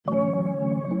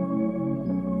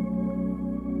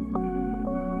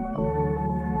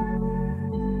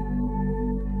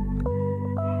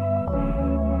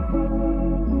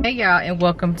Hey y'all, and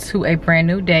welcome to a brand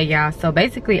new day, y'all. So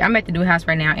basically I'm at the new house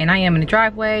right now and I am in the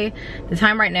driveway. The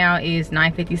time right now is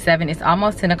 9:57. It's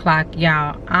almost 10 o'clock,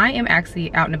 y'all. I am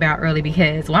actually out and about early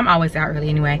because, well, I'm always out early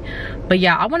anyway, but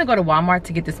yeah, I want to go to Walmart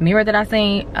to get this mirror that I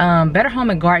seen. Better Home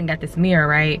and Garden got this mirror,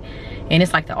 right? And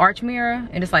it's like the arch mirror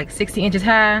and it's like 60 inches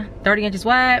high, 30 inches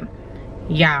wide.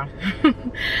 Yeah.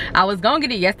 I was gonna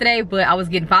get it yesterday, but I was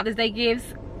getting Father's Day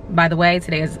gifts. By the way,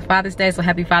 today is Father's Day, so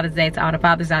happy Father's Day to all the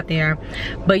fathers out there.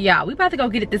 But yeah, we about to go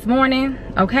get it this morning,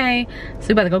 okay? So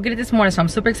we about to go get it this morning, so I'm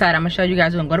super excited. I'm gonna show you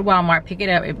guys. We're gonna go to Walmart, pick it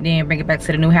up, and then bring it back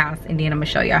to the new house, and then I'm gonna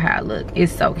show y'all how it look.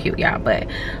 It's so cute, y'all. But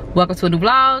welcome to a new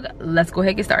vlog. Let's go ahead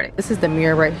and get started. This is the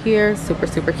mirror right here, super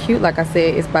cute. Like I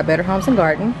said, it's by Better Homes and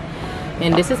Garden,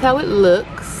 and this is how it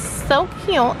looks. So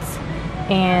cute.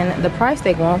 And the price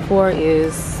they're going for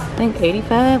is, I think,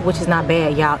 $85, which is not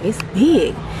bad, y'all. It's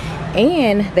big.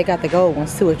 And they got the gold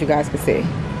ones too, as you guys can see,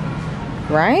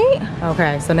 right?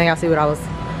 Okay, so now y'all see what I was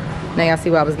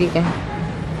geeking.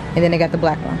 And then they got the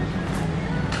black one.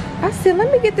 I said,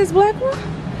 let me get this black one.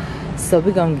 So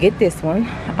we're gonna get this one.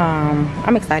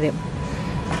 I'm excited.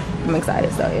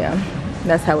 So yeah,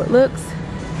 that's how it looks.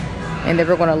 And then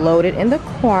we're gonna load it in the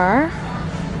car,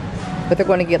 but they're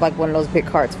gonna get like one of those big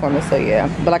carts for me. So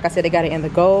yeah, but like I said, they got it in the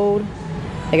gold.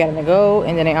 They got it in the gold,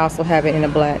 and then they also have it in the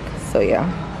black. So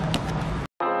yeah.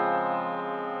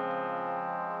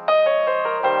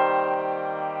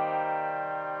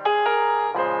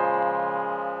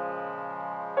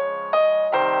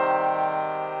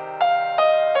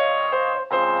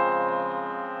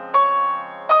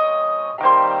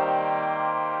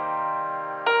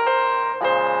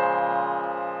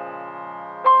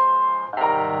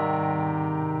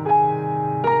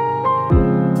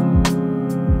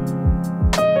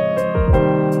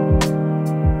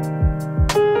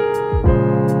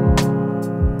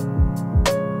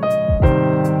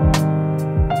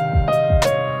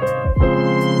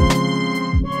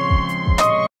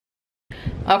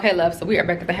 Okay, love, so we are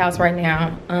back at the house right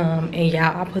now. And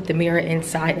y'all, I put the mirror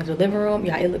inside of the living room.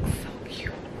 Y'all, it looks so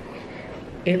cute.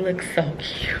 It looks so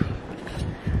cute.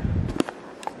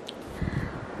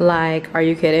 Like, are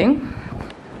you kidding?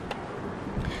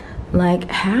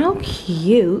 Like, how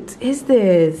cute is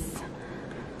this?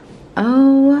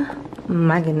 Oh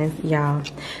my goodness, y'all.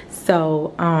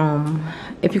 So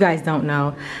if you guys don't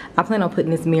know, I plan on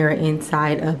putting this mirror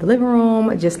inside of the living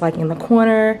room, just like in the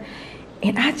corner.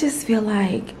 And I just feel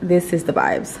like this is the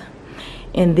vibes.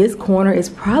 And this corner is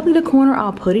probably the corner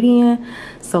I'll put it in.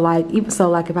 So like,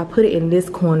 if I put it in this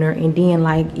corner, and then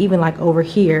like even like over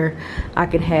here, I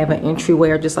can have an entryway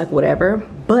or just like whatever.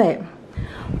 But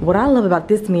what I love about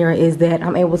this mirror is that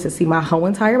I'm able to see my whole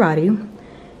entire body.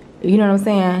 You know what I'm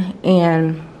saying?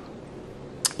 And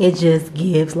it just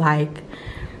gives like,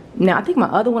 now I think my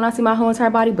other one I see my whole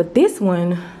entire body, but this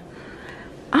one,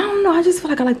 I don't know, I just feel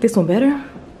like I like this one better.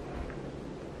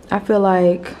 I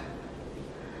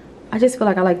just feel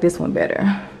like I like this one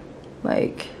better.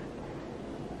 Like,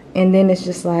 and then it's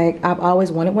just like, I've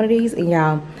always wanted one of these. And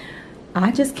y'all,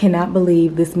 I just cannot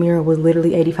believe this mirror was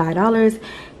literally $85.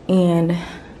 And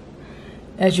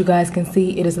as you guys can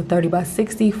see, it is a 30 by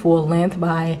 60 full length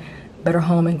by Better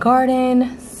Home and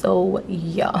Garden. So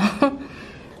yeah,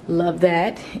 love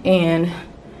that. And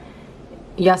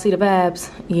y'all see the vibes?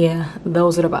 Yeah,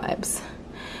 those are the vibes.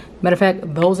 Matter of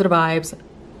fact, those are the vibes.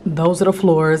 Those are the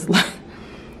floors.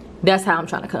 That's how I'm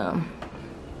trying to come.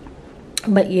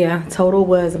 But yeah, total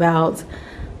was about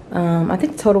I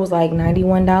think the total was like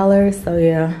 $91. So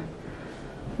yeah,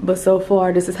 but so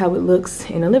far this is how it looks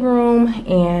in the living room,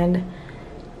 and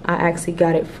I actually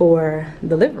got it for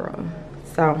the living room.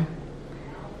 So,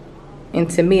 and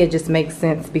to me it just makes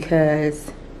sense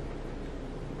because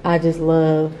I just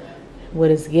love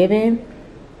what it's giving.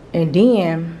 And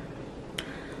then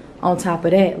on top of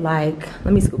that, like,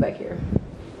 let me scoot back here.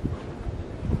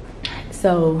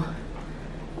 So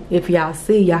if y'all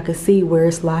see, y'all can see where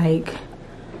it's like,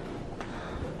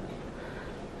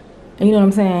 you know what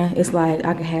I'm saying? It's like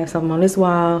I can have something on this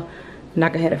wall, and I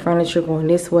can have the furniture going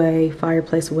this way,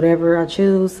 fireplace, whatever I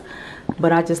choose.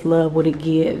 But I just love what it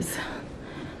gives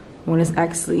when it's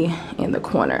actually in the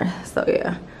corner. So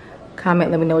yeah, comment,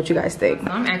 let me know what you guys think.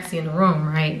 I'm actually in the room,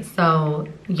 right? So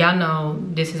y'all know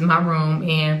this is my room,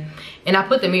 and I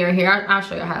put the mirror here. I'll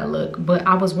show you how it look. But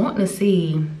I was wanting to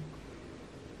see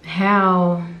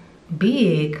how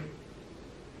big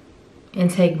and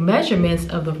take measurements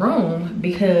of the room,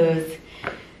 because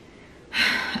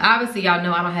obviously y'all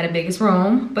know I don't have the biggest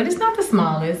room, but it's not the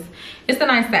smallest. It's a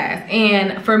nice size.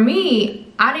 And for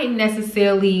me, I didn't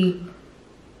necessarily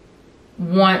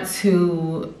want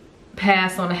to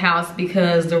pass on the house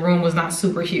because the room was not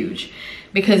super huge.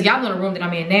 Because y'all know the room that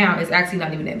I'm in now is actually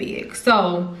not even that big.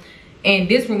 So, and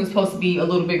this room is supposed to be a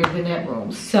little bigger than that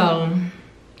room. So,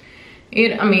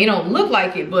 I mean, it don't look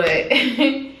like it, but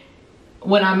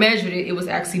when I measured it, it was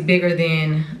actually bigger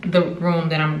than the room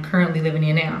that I'm currently living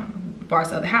in now, as far as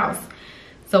the house.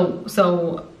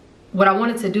 So what I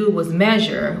wanted to do was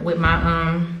measure with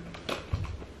my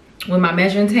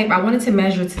measuring tape. I wanted to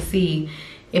measure to see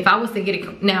if I was to get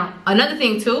it. Now, another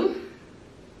thing too,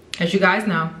 as you guys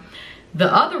know,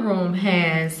 the other room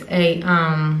has a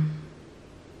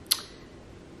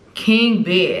king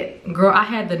bed. Girl, I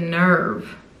had the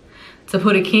nerve to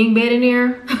put a king bed in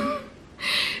there.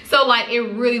 So like, it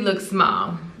really looks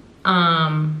small.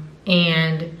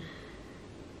 And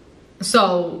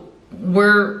so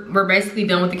we're basically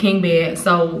done with the king bed.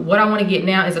 So what I want to get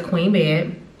now is a queen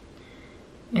bed.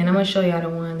 And I'm gonna show y'all the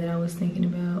one that I was thinking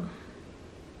about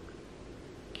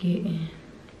getting.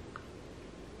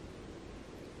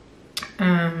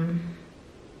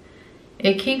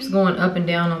 It keeps going up and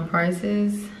down on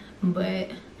prices,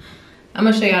 but I'm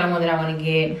gonna show y'all the one that I want to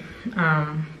get.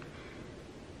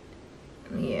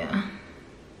 Yeah.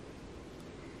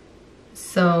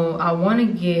 So I want to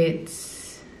get,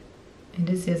 and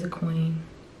this is a queen.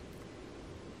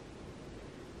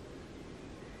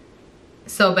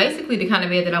 So basically the kind of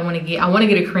bed that I want to get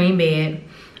a cream bed.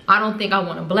 I don't think I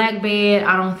want a black bed.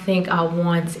 I don't think I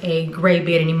want a gray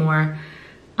bed anymore.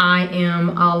 I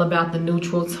am all about the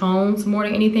neutral tones more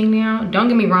than anything now. Don't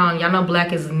get me wrong, y'all know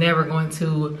black is never going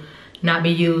to not be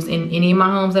used in any of my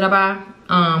homes that I buy.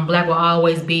 Black will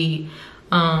always be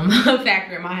a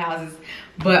factor in my houses.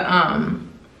 But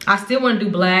I still want to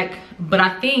do black, but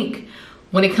I think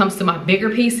when it comes to my bigger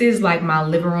pieces, like my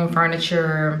living room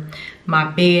furniture,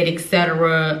 my bed,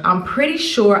 etc., I'm pretty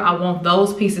sure I want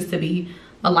those pieces to be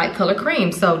a light color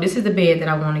cream. So this is the bed that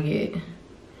I want to get.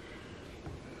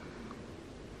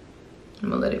 I'm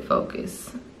gonna let it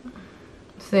focus.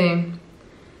 See,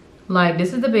 like,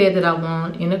 this is the bed that I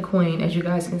want in a queen. As you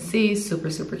guys can see,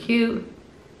 super cute.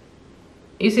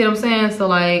 You see what I'm saying? So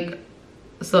like,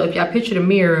 so if y'all picture the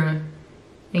mirror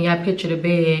and y'all picture the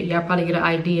bed, y'all probably get an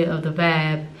idea of the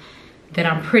vibe that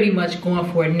I'm pretty much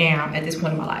going for now at this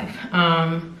point in my life.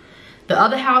 The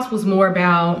other house was more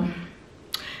about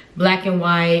black and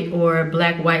white, or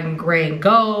black, white, and gray and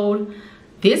gold.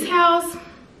 This house,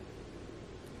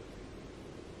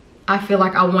 I feel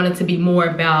like I want it to be more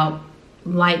about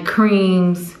light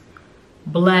creams,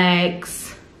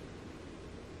 blacks,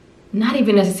 not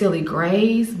even necessarily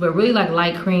grays, but really like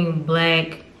light cream,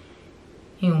 black,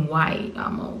 and white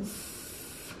almost.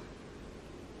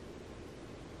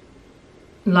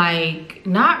 Like,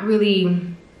 not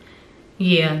really,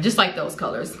 yeah, just like those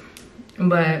colors.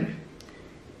 But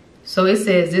so it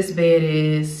says this bed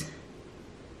is,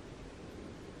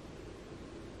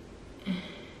 do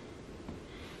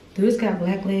this got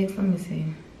black legs? Let me see.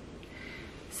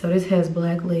 So this has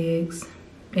black legs,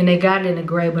 and they got it in the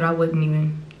gray, but I wouldn't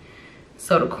even.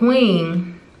 So the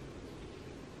queen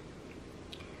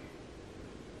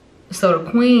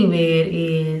bed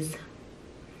is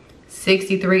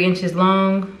 63 inches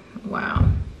long. Wow.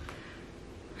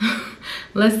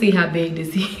 Let's see how big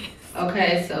this is.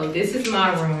 Okay, so this is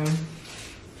my room.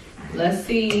 Let's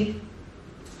see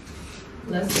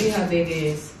how big it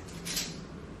is.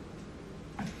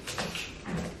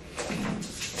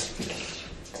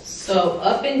 So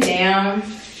up and down,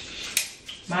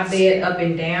 my bed up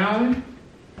and down.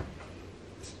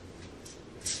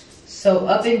 So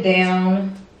up and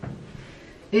down,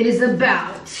 it is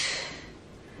about,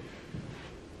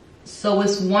 so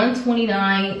it's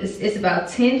 129, it's about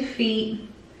 10 feet.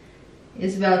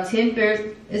 It's about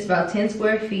 10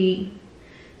 square feet.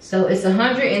 So it's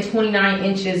 129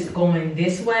 inches going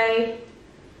this way.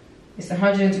 It's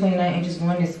 129 inches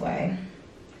going this way.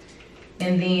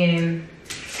 And then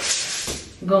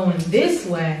going this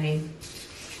way,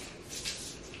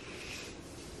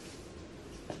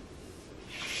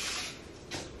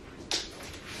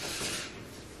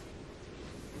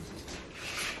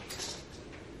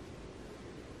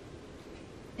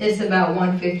 it's about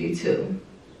 152.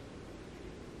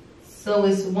 So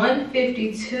it's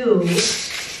 152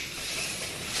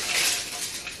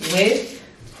 width,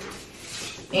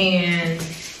 and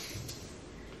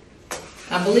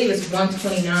I believe it's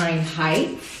 129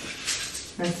 height.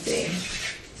 Let's see.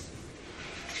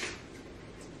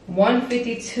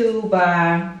 152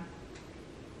 by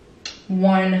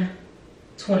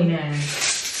 129.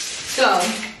 So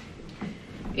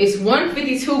it's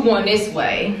 152 going this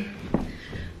way.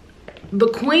 The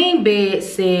queen bed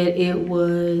said it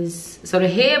was, so the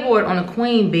headboard on a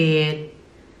queen bed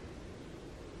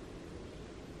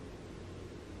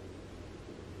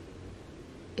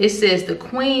it says the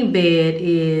queen bed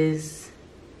is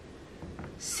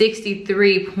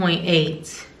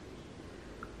 63.8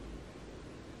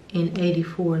 and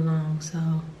 84 long,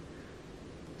 so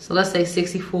let's say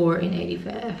 64 and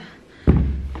 85.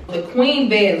 The queen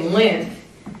bed length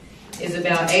is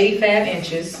about 85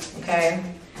 inches, okay?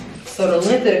 So the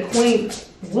length of the queen,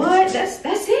 what? That's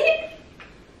it?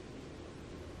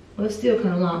 Well, it's still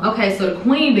kind of long. Okay, so the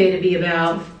queen bed would be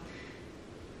about,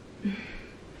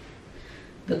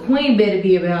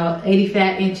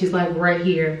 85 inches, like right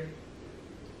here.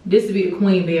 This would be the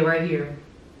queen bed right here.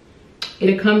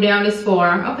 It'll come down this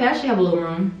far. Okay, I should have a little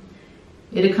room.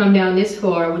 It'll come down this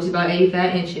far, which is about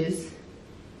 85 inches.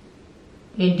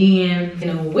 And then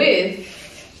the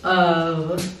width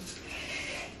of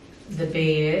the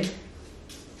bed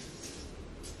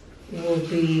will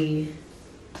be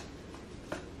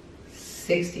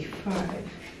 65.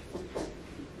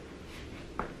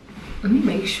 Let me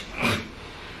make sure.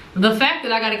 The fact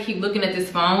that I gotta keep looking at this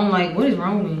phone, like, what is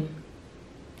wrong with me?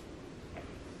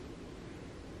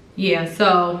 Yeah,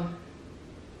 so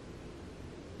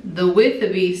the width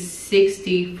would be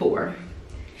 64.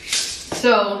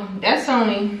 So that's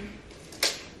only,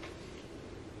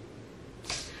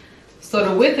 so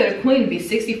the width of the queen would be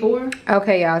 64.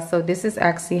 Okay, y'all, so this is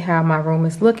actually how my room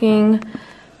is looking.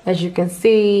 As you can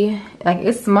see, like,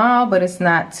 it's small, but it's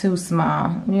not too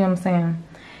small. You know what I'm saying?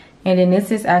 And then this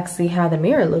is actually how the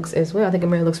mirror looks as well. I think the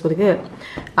mirror looks really good.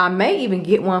 I may even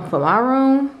get one for my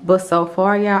room, but so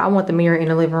far, y'all, I want the mirror in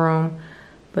the living room.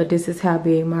 But this is how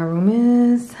big my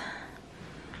room is.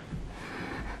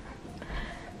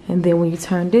 And then when you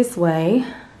turn this way,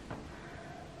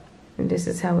 this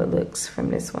is how it looks from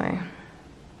this way.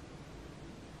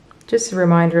 Just a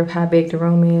reminder of how big the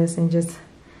room is and just,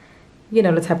 you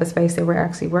know, the type of space that we're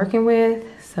actually working with.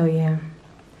 So yeah.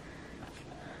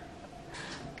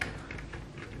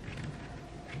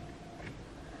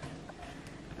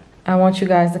 I want you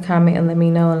guys to comment and let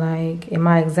me know, like, am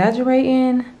I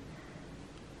exaggerating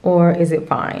or is it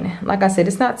fine? Like I said,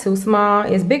 it's not too small.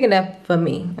 It's big enough for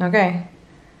me, okay?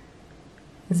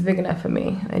 It's big enough for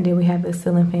me. And then we have the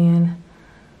ceiling fan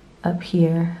up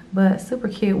here, but super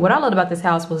cute. What I loved about this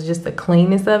house was just the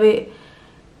cleanness of it.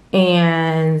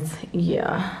 And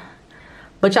yeah,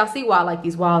 but y'all see why I like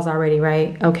these walls already,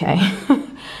 right? Okay.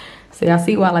 So y'all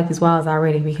see why I like these walls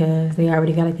already, because they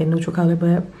already got like that neutral color.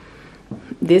 But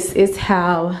this is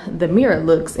how the mirror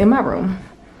looks in my room.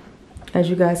 As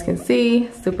you guys can see,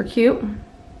 super cute.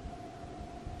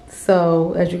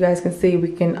 So as you guys can see,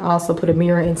 we can also put a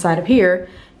mirror inside of here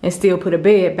and still put a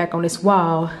bed back on this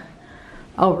wall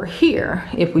over here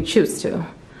if we choose to.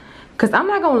 Because I'm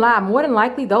not gonna lie, more than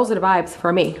likely those are the vibes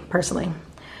for me personally.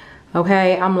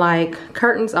 Okay, I'm like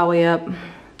curtains all the way up,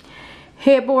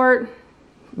 headboard,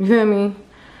 you feel me?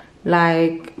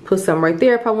 Like put something right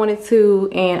there if I wanted to.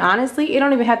 And honestly, it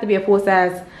don't even have to be a full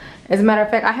size. As a matter of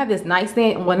fact, I have this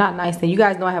nightstand. Well, not nightstand, you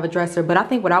guys know I have a dresser, but I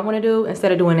think what I want to do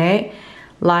instead of doing that,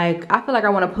 like, I feel like I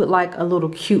want to put like a little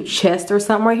cute chest or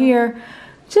something right here.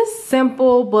 Just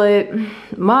simple but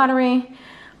modern.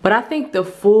 But I think the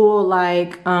full,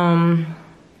 like, I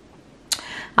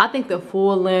think the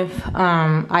full length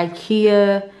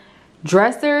IKEA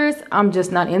dressers, I'm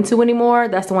just not into anymore.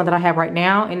 That's the one that I have right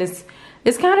now, and it's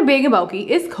kind of big and bulky.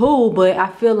 It's cool, but I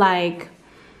feel like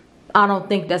I don't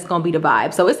think that's gonna be the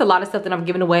vibe. So it's a lot of stuff that I'm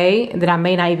giving away that I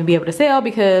may not even be able to sell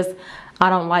because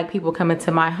I don't like people coming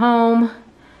to my home.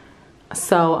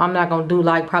 So I'm not gonna do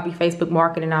like probably Facebook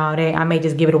marketing and all that. I may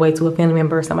just give it away to a family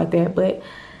member or something like that. But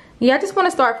yeah, I just want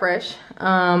to start fresh.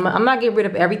 I'm not getting rid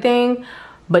of everything,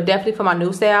 but definitely for my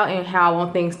new style and how I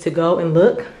want things to go and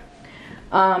look,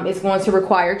 it's going to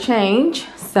require change.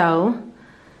 So,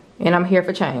 and I'm here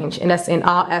for change, and that's in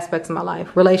all aspects of my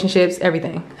life, relationships,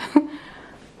 everything.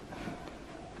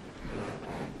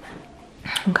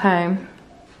 Okay.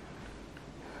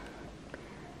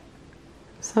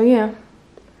 So yeah,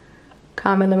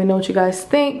 comment, let me know what you guys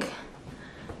think.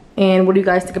 And what do you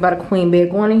guys think about a queen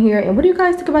bed going in here? And what do you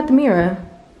guys think about the mirror?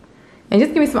 And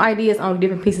just give me some ideas on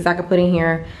different pieces I could put in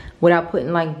here without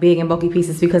putting like big and bulky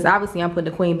pieces, because obviously I'm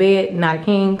putting the queen bed, not a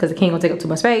king, because the king will take up too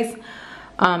much space.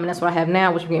 And that's what I have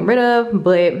now, which I'm getting rid of.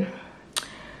 But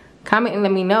comment and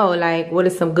let me know, like, what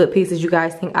are some good pieces you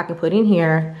guys think I can put in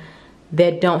here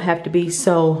that don't have to be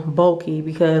so bulky,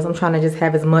 because I'm trying to just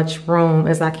have as much room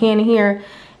as I can in here.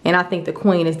 And I think the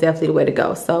queen is definitely the way to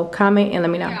go. So comment and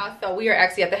let me know. Yeah, so we are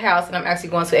actually at the house, and I'm actually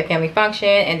going to a family function,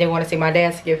 and they want to see my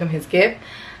dad to give him his gift.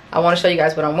 I want to show you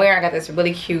guys what I'm wearing. I got this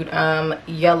really cute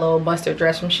yellow mustard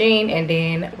dress from Shein, and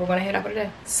then we're gonna head out for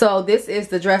today. So this is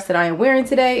the dress that I am wearing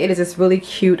today. It is this really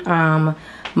cute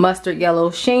mustard yellow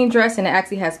Shein dress, and it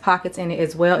actually has pockets in it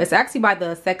as well. It's actually by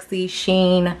the Sexy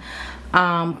Shein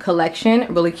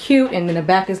collection. Really cute, and then the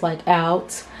back is like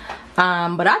out.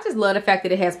 But I just love the fact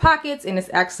that it has pockets and it's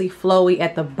actually flowy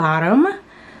at the bottom.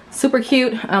 Super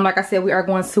cute. Like I said, we are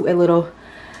going to a little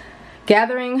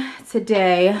gathering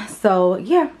today, so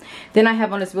yeah. Then I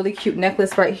have on this really cute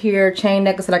necklace right here, chain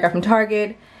necklace that I got from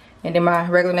Target, and then my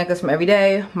regular necklace from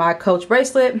Everyday, my Coach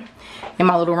bracelet, and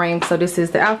my little ring. So this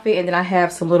is the outfit, and then I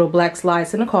have some little black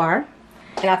slides in the car,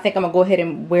 and I think I'm gonna go ahead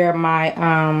and wear my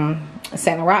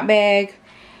Saint Laurent bag,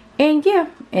 and yeah,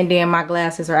 and then my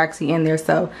glasses are actually in there.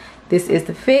 So this is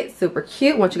the fit. Super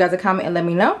cute. Want you guys to comment and let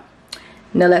me know.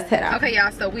 Now let's head out. Okay, y'all,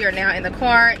 so we are now in the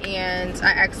car, and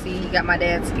I actually got my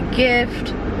dad's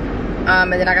gift.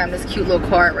 And then I got this cute little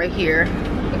card right here.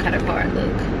 Look how the card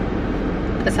look.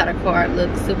 That's how the card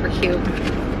looks. Super cute.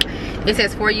 It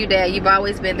says, "For you, Dad, you've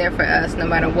always been there for us, no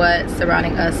matter what,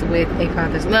 surrounding us with a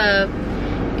father's love.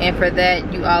 And for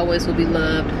that, you always will be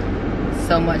loved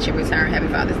so much in return. Happy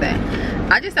Father's Day."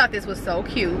 I just thought this was so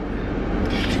cute.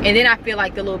 And then I feel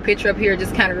like the little picture up here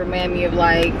just kind of remind me of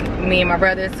like me and my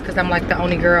brothers, because I'm like the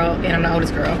only girl and I'm the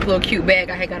oldest girl. Little cute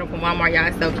bag I had got them from Walmart, y'all.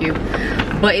 It's so cute.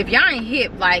 But if y'all ain't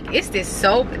hip, like, it's this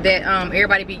soap that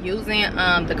everybody be using,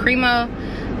 the Cremo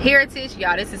Heritage.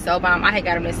 Y'all, this is so bomb. I had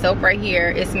got them this soap right here.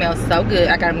 It smells so good.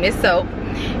 I got them this soap,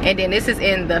 and then this is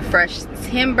in the Fresh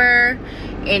Timber.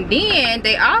 And then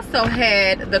they also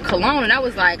had the cologne, and I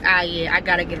was like, ah, yeah, I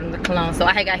gotta get him the cologne. So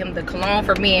I had got him the cologne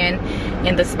for men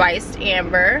in the Spiced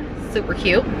Amber. Super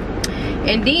cute.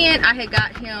 And then I had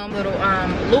got him little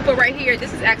loofah right here.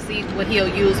 This is actually what he'll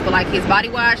use for like his body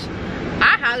wash.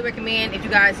 I highly recommend if you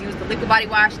guys use the liquid body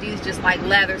wash. These just like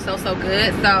lather so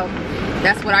good. So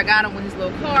that's what I got him with his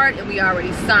little card, and we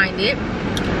already signed it.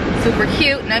 Super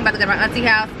cute. Now I'm about to go to my auntie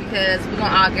house because we're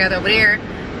gonna all gather over there.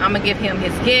 I'm gonna give him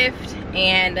his gift,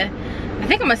 and I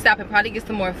think I'm gonna stop and probably get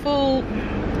some more food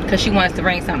because she wants to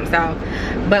bring something. So,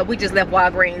 but we just left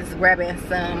Walgreens grabbing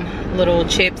some little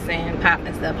chips and pop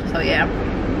and stuff. So yeah,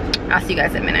 I'll see you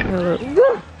guys in a minute.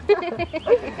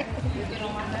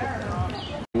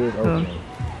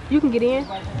 You can get in.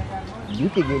 You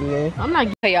can get in. I'm not.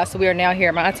 Hey y'all, so we are now here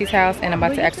at my auntie's house, and I'm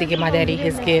about to actually give my daddy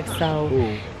his gift. So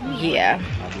yeah,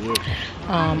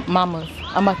 mama,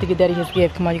 I'm about to get daddy his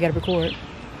gift. Come on, you gotta record.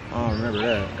 I don't remember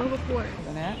that. Go record. Look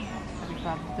at that. Happy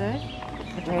Father's Day.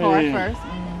 Get your card first.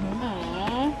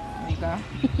 There you go.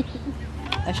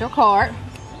 That's your card.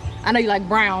 I know you like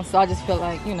brown, so I just feel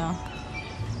like, you know.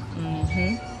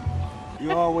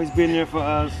 You always been there for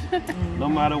us, no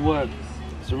matter what.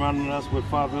 Surrounding us with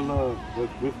father love,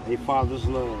 with a father's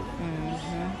love.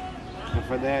 And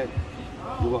for that,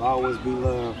 you will always be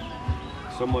loved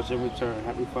so much in return.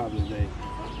 Happy Father's Day.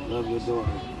 Love your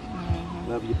daughter.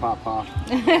 Love you, Papa.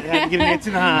 You have to get in there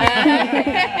too, huh?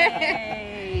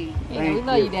 Hey. Yeah, we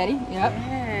love you, Daddy. Yep.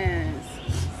 Yes.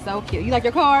 So cute. You like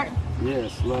your card?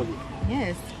 Yes, love it.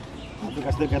 Yes. I think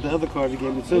I still got the other card you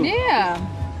gave me too. Yeah.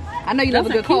 I know you love a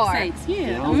good card.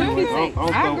 Yeah, I agree. I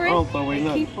don't throw away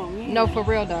nothing. No, for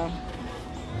real though.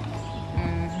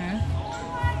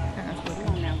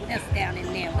 What else down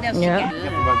in there? What else you got?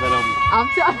 About that I'm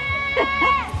telling.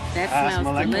 That smells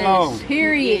like delicious. cologne.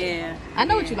 Period. Yeah. I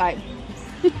know what you like.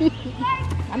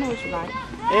 I know what you like.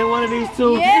 And one of these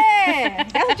two. Yeah.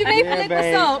 That's what you need for liquid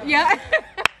babe. soap. Yeah.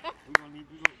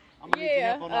 I'm gonna need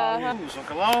help on all these. Some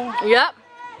cologne. Yep.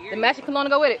 The matching cologne to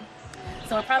go with it.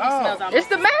 So it probably smells almost. It's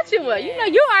the matching one. You know,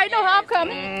 you already know how I'm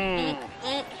coming.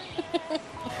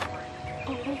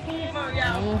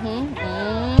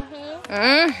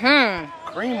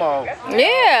 Cremo.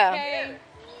 Yeah. Okay.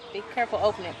 Be careful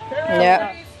opening.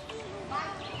 Yeah.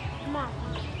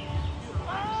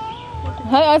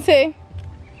 Hi, Auntie.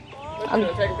 I'm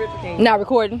not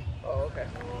recording. Oh, okay.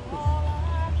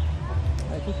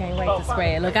 Look, he can't wait to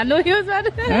spread. Look, I knew he was about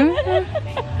to.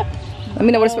 Let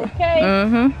me know what it smells. Okay.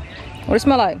 What it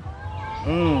smell like?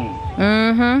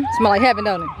 Smell like heaven,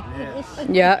 don't it? Yes.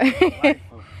 Yeah.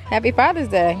 Happy Father's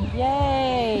Day.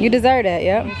 Yay. You deserve that,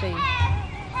 yep. Let me see.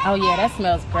 Oh yeah, that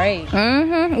smells great.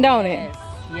 Don't it? Yes.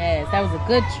 Yes, that was a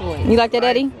good choice. You like that,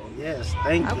 Eddie? Yes,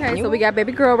 thank you. Okay, so we got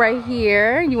baby girl right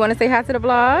here. You want to say hi to the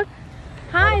vlog?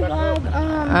 Hi,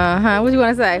 vlog. What you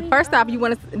want to say? First off, you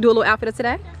want to do a little outfit of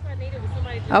today?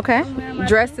 Okay.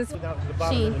 Dresses.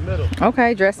 Shein.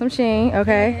 Okay, dress some Shein.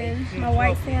 Okay. My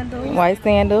white sandals. White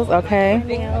sandals. Okay.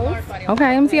 Nails.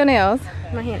 Okay, let me see your nails.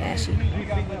 My hand ashy.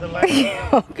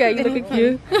 Okay, you looking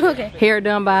cute. Okay. Hair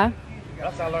done by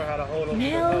That's how I learned how to hold on.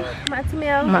 Monty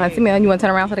Mel. Monty Mel, you want to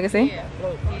turn around so they can see?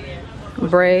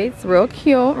 Braids, real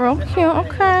cute, real cute.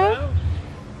 Okay.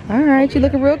 All right, you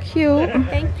looking real cute.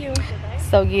 Thank you.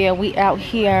 So yeah, we out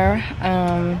here,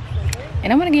 and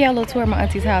I'm gonna give y'all a little tour of my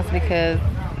auntie's house because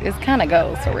it's kind of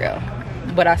goes for real,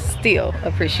 but I still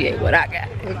appreciate what I got.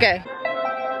 Okay.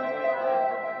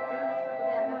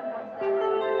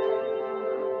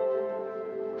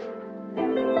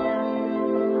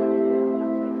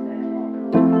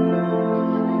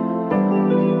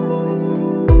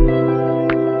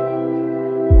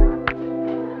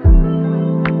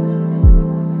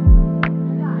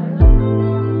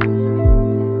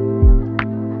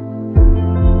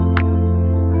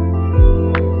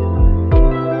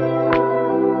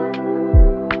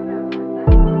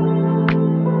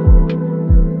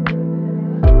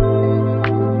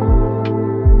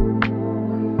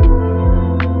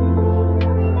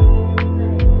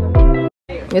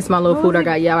 It's my little food I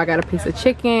got, y'all. I got a piece of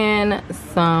chicken,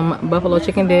 some buffalo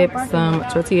chicken dip, some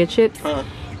tortilla chips,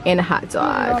 and a hot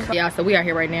dog. Yeah, so we out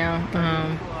here right now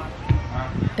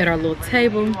at our little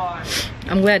table.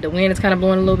 I'm glad the wind is kind of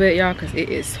blowing a little bit, y'all, because it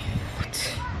is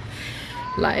hot.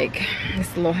 Like,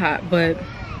 it's a little hot, but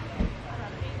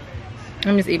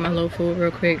I'm just eating my little food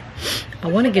real quick. I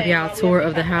want to give y'all a tour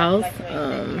of the house.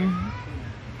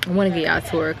 I want to give y'all a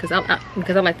tour because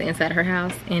I like the inside of her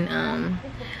house, and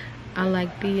I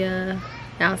like the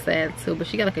outside too. But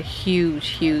she got like a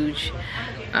huge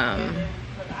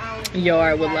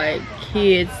yard with like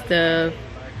kids stuff,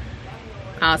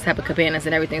 all type of cabanas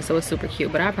and everything, so it's super cute.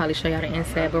 But I'll probably show y'all the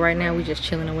inside, but right now we just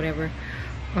chilling or whatever.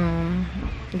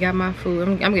 Got my food.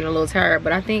 I'm getting a little tired,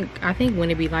 but I think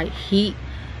when it be like heat,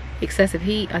 excessive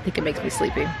heat, I think it makes me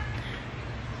sleepy.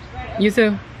 You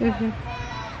too?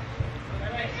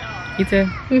 You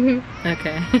too?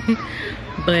 Okay.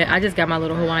 But I just got my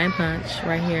little Hawaiian punch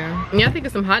right here. Yeah, I think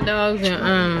it's some hot dogs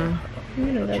and You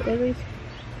know that, baby.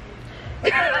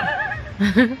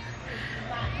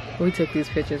 we took these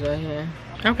pictures right here.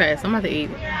 Okay, so I'm about to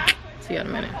eat. See you in a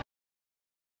minute.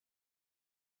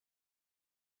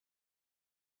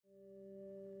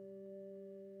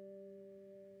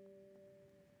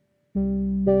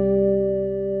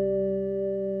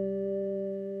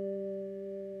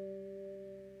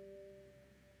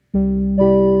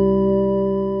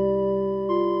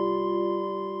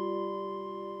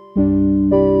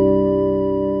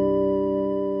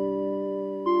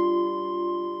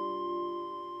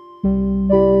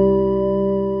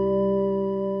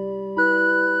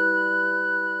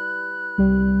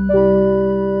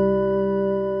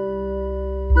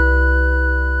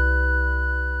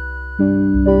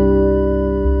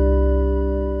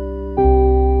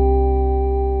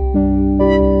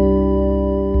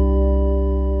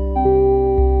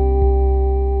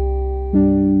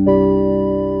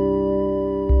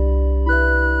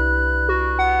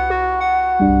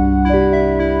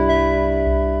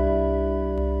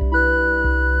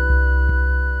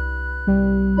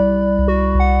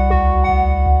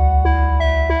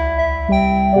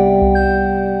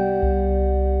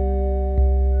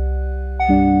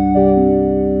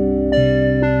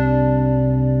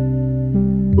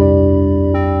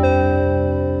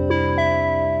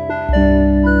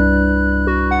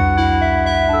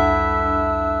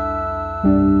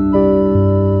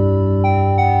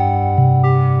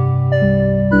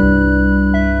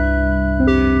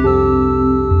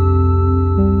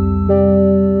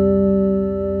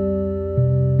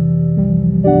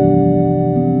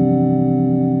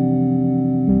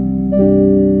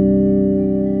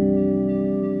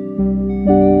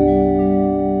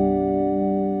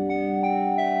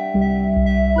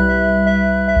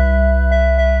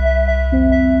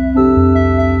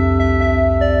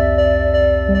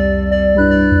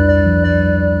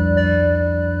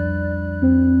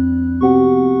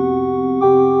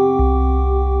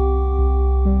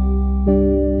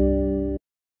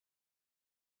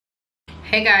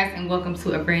 Hey guys, and welcome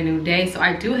to a brand new day. So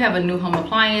I do have a new home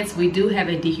appliance. We do have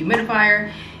a dehumidifier.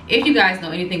 If you guys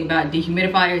know anything about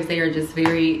dehumidifiers, they are just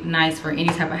very nice for any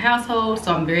type of household.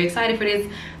 So I'm very excited for this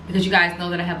because you guys know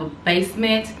that I have a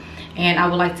basement and I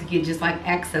would like to get just like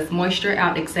excess moisture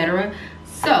out, etc.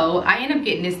 So I ended up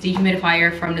getting this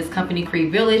dehumidifier from this company,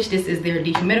 Creek Village. This is their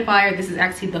dehumidifier. This is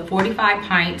actually the 45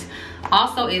 pint.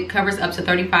 Also, it covers up to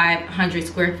 3,500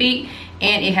 square feet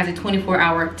and it has a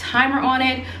 24-hour timer on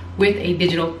it with a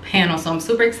digital panel. So I'm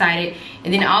super excited.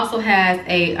 And then it also has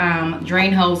a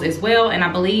drain hose as well, and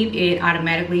I believe it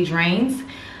automatically drains.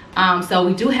 So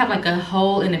we do have like a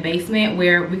hole in the basement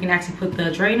where we can actually put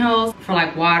the drain hose for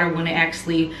like water when it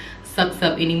actually sucks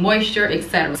up any moisture,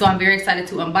 etc. So I'm very excited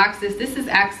to unbox this. This is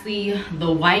actually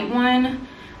the white one.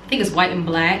 I think it's white and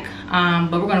black,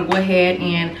 but we're gonna go ahead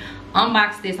and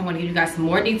unbox this. I'm gonna give you guys some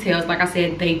more details. Like I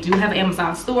said, they do have an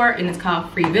Amazon store and it's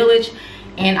called Free Village,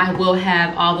 and I will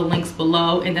have all the links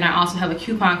below. And then I also have a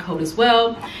coupon code as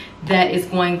well that is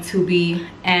going to be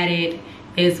added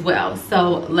as well.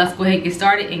 So let's go ahead and get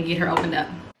started and get her opened up.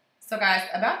 So guys,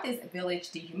 about this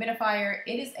Village dehumidifier,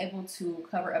 it is able to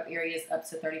cover up areas up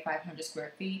to 3,500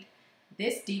 square feet.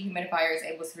 This dehumidifier is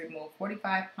able to remove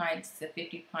 45 pints to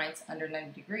 50 pints under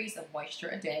 90 degrees of moisture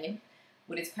a day.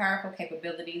 With its powerful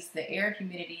capabilities, the air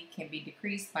humidity can be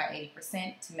decreased by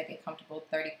 80% to make a comfortable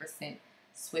 30%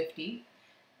 Swifty.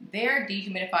 Their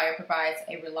dehumidifier provides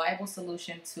a reliable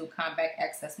solution to combat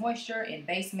excess moisture in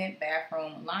basement,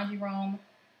 bathroom, laundry room,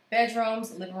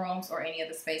 bedrooms, living rooms, or any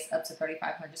other space up to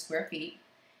 3,500 square feet.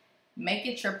 Make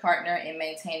it your partner in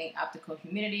maintaining optimal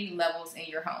humidity levels in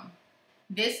your home.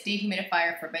 This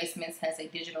dehumidifier for basements has a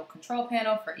digital control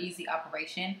panel for easy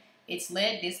operation. Its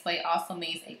LED display also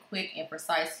means a quick and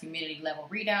precise humidity level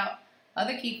readout.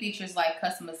 Other key features like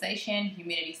customization,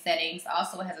 humidity settings,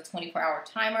 also has a 24-hour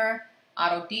timer,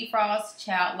 auto defrost,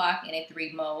 child lock, and a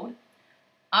 3 mode.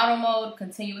 Auto mode,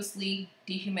 continuously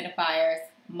dehumidifiers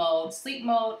mode, sleep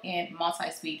mode, and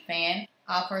multi-speed fan.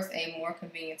 Offers a more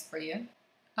convenience for you.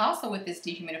 Also with this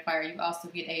dehumidifier, you also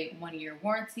get a 1-year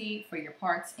warranty for your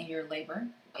parts and your labor.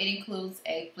 It includes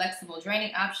a flexible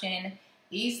draining option.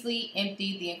 Easily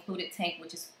empty the included tank,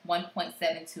 which is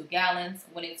 1.72 gallons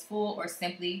when it's full, or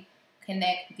simply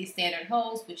connect the standard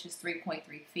hose, which is 3.3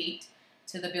 feet,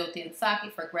 to the built-in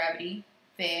socket for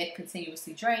gravity-fed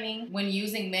continuously draining. When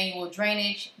using manual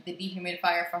drainage, the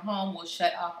dehumidifier for home will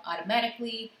shut off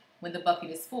automatically when the bucket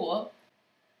is full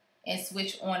and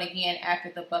switch on again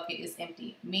after the bucket is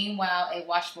empty. Meanwhile, a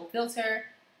washable filter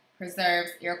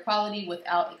preserves air quality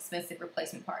without expensive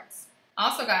replacement parts.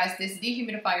 Also guys, this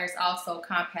dehumidifier is also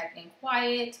compact and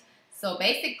quiet. So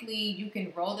basically you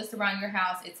can roll this around your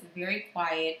house. It's very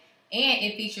quiet. And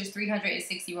it features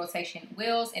 360 rotation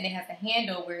wheels, and it has a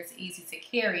handle where it's easy to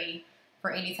carry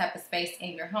for any type of space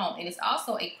in your home. And it's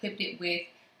also equipped with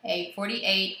a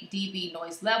 48 dB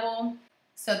noise level.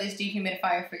 So this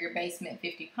dehumidifier for your basement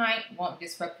 50 pint won't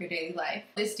disrupt your daily life.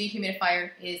 This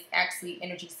dehumidifier is actually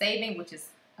energy saving, which is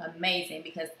amazing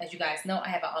because, as you guys know, I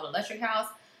have an all-electric house.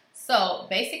 So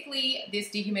basically this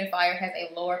dehumidifier has a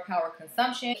lower power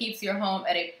consumption, keeps your home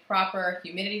at a proper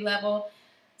humidity level.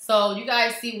 So you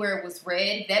guys see where it was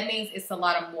red, that means it's a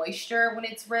lot of moisture when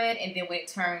it's red, and then when it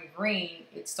turned green,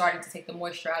 it's starting to take the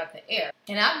moisture out of the air.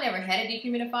 And I've never had a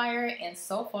dehumidifier, and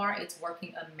so far it's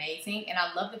working amazing. And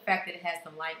I love the fact that it has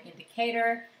the light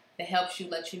indicator that helps you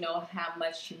let you know how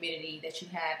much humidity that you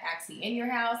have actually in your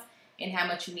house and how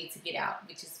much you need to get out,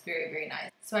 which is very, very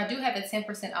nice. So I do have a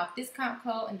 10% off discount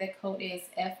code, and that code is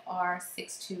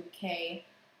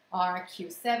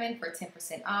FR62KRQ7 for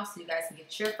 10% off, so you guys can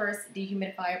get your first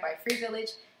dehumidifier by Free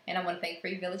Village. And I want to thank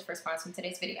Free Village for sponsoring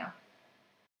today's video.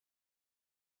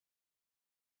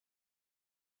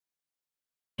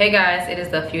 Hey guys, it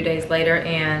is a few days later,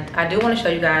 and I do want to show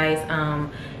you guys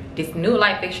this new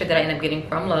light fixture that I ended up getting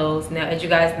from Lowe's. Now, as you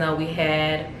guys know, we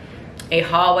had a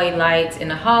hallway light in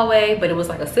the hallway, but it was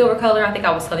like a silver color. I think I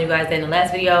was telling you guys that in the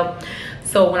last video.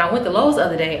 So when I went to Lowe's the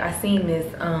other day, I seen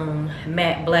this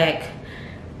matte black,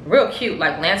 real cute,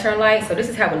 like lantern light. So this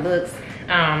is how it looks.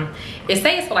 It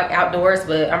says for like outdoors,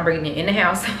 but I'm bringing it in the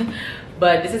house.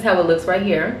 But this is how it looks right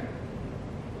here.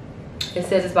 It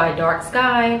says it's by Dark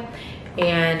Sky,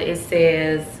 and it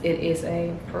says it is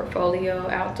a portfolio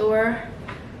outdoor.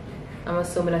 I'm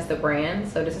assuming that's the brand.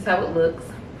 So this is how it looks.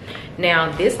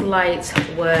 Now this light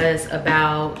was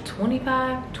about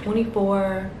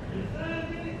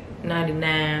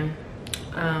 $24.99,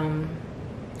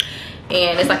 and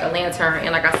it's like a lantern.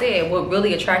 And like I said, what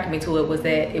really attracted me to it was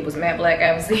that it was matte black,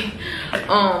 obviously.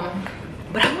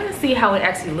 But I want to see how it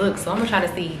actually looks, so I'm gonna try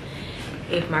to see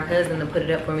if my cousin will put it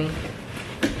up for me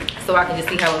so I can just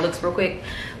see how it looks real quick.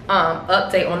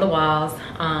 Update on the walls.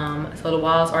 So the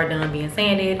walls are done being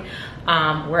sanded.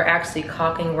 We're actually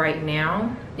caulking right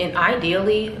now, and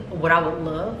ideally what I would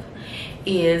love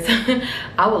is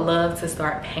I would love to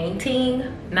start painting,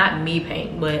 not me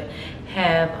paint, but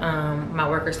have my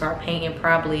workers start painting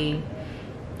probably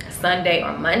Sunday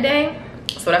or Monday.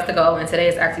 So that's the goal, and today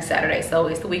is actually Saturday, so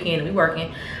it's the weekend, we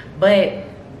working. But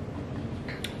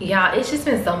yeah, it's just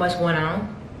been so much going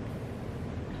on,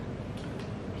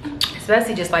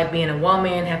 especially just like being a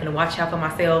woman, having to watch out for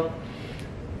myself,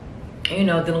 you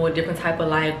know, dealing with different type of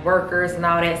like workers and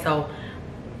all that. So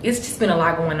it's just been a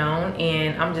lot going on,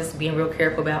 and I'm just being real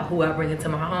careful about who I bring into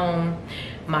my home,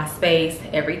 my space,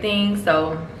 everything.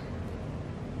 So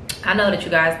I know that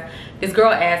you guys, this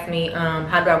girl asked me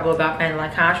how do I go about finding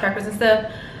like contractors and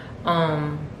stuff.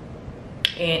 And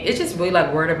it's just really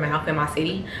like word of mouth in my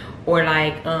city. Or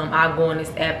like I'll go on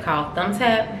this app called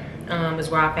Thumbtack, is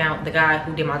where I found the guy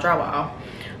who did my drywall.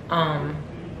 And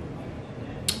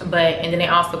then they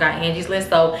also got Angie's List.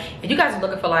 So if you guys are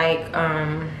looking for like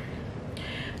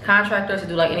contractors to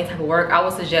do like any type of work, I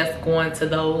would suggest going to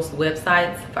those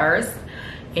websites first,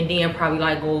 and then probably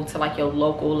like go to like your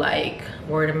local like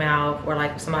word of mouth, or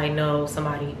like somebody knows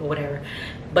somebody or whatever.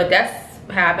 But that's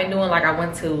how I've been doing. Like I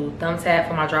went to Thumbtack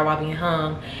for my drywall being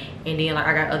hung, and then like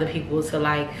I got other people to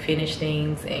like finish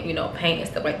things and, you know, paint and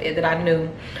stuff like that I knew,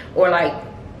 or like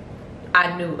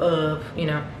I knew of, you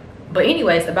know. But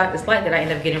anyways, about this light that I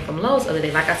ended up getting from Lowe's the other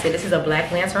day, like I said, this is a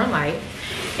black lantern light,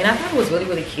 and I thought it was really,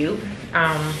 really cute.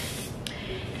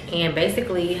 And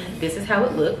basically this is how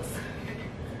it looks.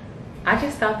 I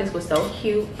just thought this was so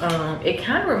cute. It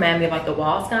kind of reminded me of like the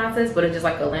wall sconces, but it's just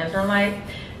like a lantern light.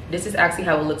 This is actually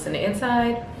how it looks in the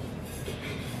inside.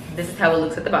 This is how it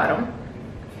looks at the bottom.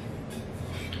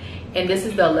 And this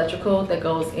is the electrical that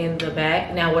goes in the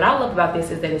back. Now what I love about this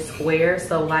is that it's square,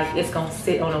 so like it's gonna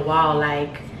sit on a wall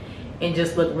like and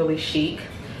just look really chic.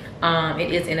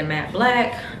 It is in a matte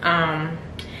black.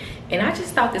 And I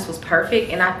just thought this was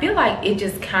perfect, and I feel like it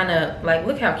just kind of like,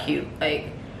 look how cute.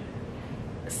 Like,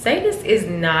 say this is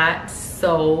not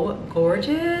so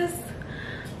gorgeous,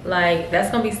 like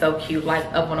that's gonna be so cute, like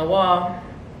up on a wall.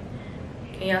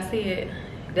 Can y'all see it?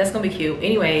 That's gonna be cute.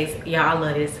 Anyways, y'all, I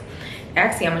love this.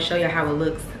 Actually, I'm gonna show you how it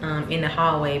looks in the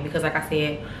hallway, because like I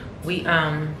said, we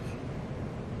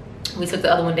took the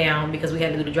other one down because we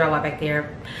had to do the drywall back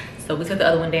there. So we took the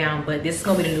other one down, but this is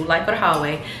gonna be the new light for the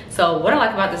hallway. So what I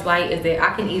like about this light is that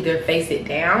I can either face it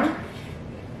down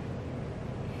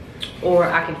or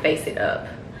I can face it up.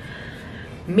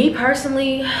 Me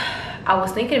personally, I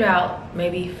was thinking about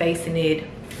maybe facing it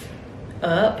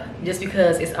up, just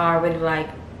because it's already like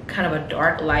kind of a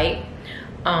dark light.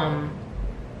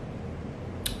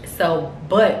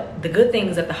 But the good thing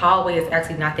is that the hallway is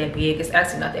actually not that big. It's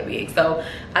actually not that big, so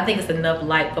I think it's enough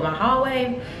light for my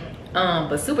hallway.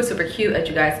 But super, super cute, as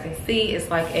you guys can see. It's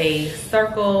like a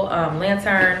circle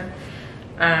lantern.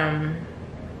 Yeah,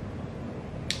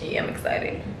 I'm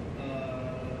excited.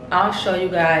 I'll show you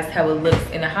guys how it looks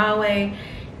in the hallway,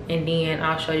 and then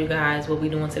I'll show you guys what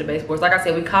we're doing to the baseboards. Like I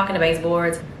said, we're caulking the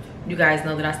baseboards. You guys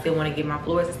know that I still want to get my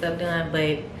floors and stuff done,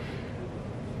 but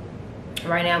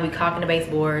right now we caulking the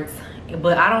baseboards.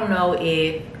 But I don't know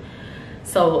if,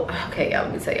 so okay, y'all,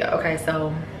 let me tell you. Okay,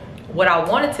 so what I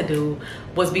wanted to do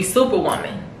was be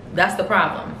Superwoman. That's the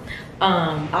problem.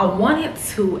 I wanted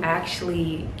to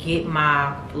actually get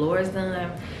my floors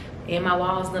done and my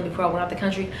walls done before I went out the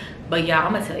country. But y'all,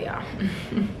 I'm gonna tell y'all,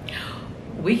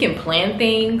 we can plan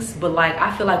things, but like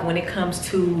I feel like when it comes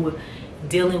to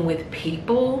dealing with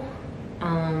people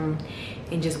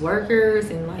and just workers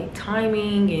and like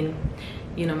timing and,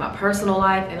 you know, my personal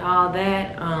life and all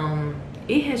that,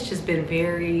 it has just been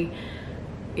very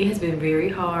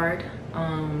hard.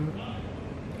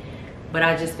 But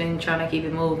I just been trying to keep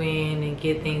it moving and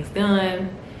get things done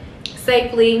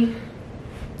safely.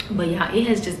 But yeah, it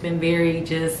has just been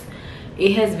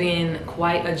it has been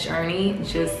quite a journey,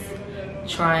 just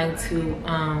trying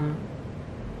to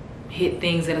hit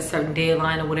things at a certain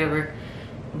deadline or whatever.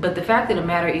 But the fact of the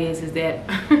matter is that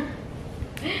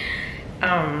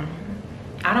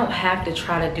I don't have to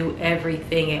try to do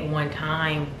everything at one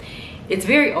time. It's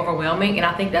very overwhelming, and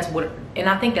I think that's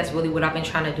really what I've been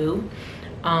trying to do.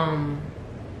 And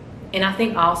I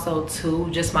think also too,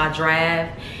 just my drive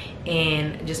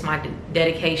and just my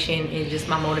dedication and just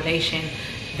my motivation,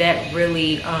 that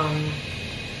really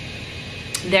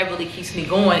keeps me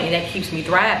going and that keeps me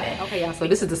thriving. Okay, y'all, so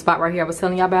this is the spot right here I was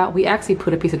telling y'all about. We actually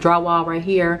put a piece of drywall right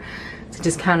here to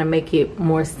just kind of make it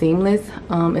more seamless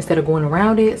instead of going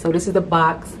around it. So this is the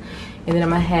box, and then I'm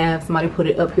gonna have somebody put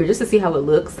it up here just to see how it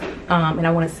looks, and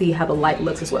I want to see how the light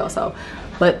looks as well. So,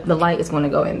 but the light is going to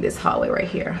go in this hallway right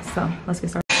here. So let's get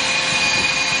started.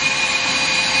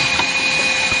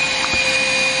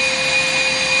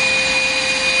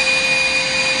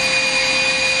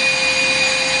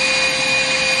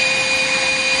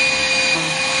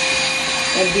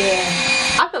 And then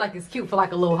I feel like it's cute for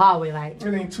like a little hallway, like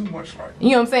it ain't too much light.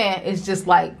 You know what I'm saying? It's just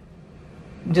like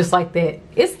that.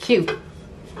 It's cute.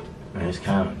 Man, it's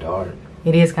kind of dark.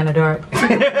 It is kind of dark.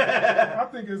 I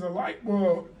think it's a light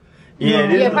bulb. Yeah,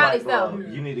 it is. Yeah, a probably light bulb. so.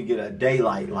 You need to get a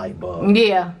daylight light bulb.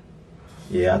 Yeah.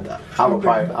 Yeah, I would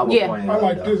point it I out.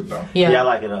 like this though. Yeah. Yeah, I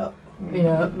like it up.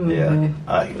 Yeah. Yeah,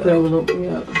 I like it Put it over up.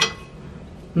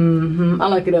 yeah. I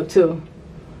like it up too,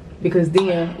 because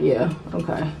then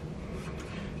okay.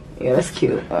 Yeah, that's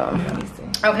cute. Let me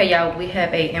see. Okay, y'all, we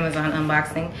have a Amazon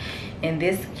unboxing, And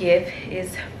this gift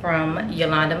is from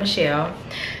Yolanda Michelle.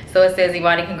 So it says,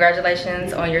 Emonie,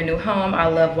 congratulations on your new home. I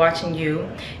love watching you,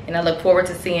 and I look forward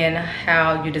to seeing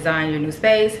how you design your new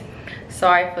space.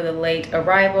 Sorry for the late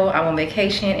arrival. I'm on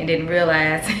vacation and didn't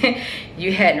realize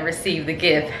you hadn't received the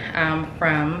gift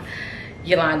from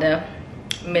Yolanda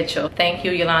Mitchell. Thank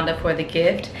you, Yolanda, for the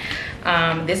gift.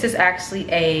 This is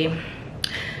actually a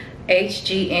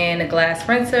HGN glass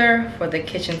rinser for the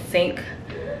kitchen sink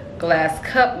glass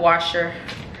cup washer.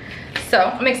 So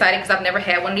I'm excited because I've never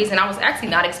had one of these, and I was actually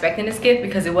not expecting this gift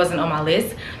because it wasn't on my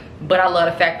list. But I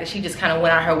love the fact that she just kind of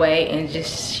went out her way and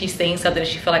just she's seeing something that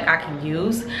she feel like I can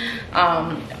use.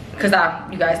 Because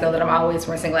you guys know that I'm always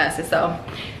rinsing glasses. So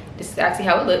this is actually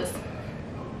how it looks.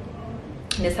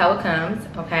 This is how it comes,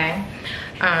 okay?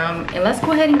 And let's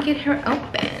go ahead and get her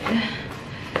open.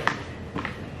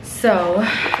 So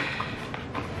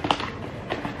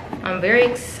I'm very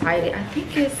excited. I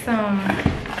think it's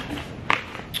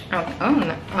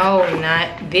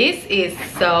this is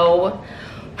so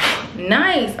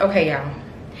nice. Okay, y'all,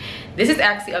 this is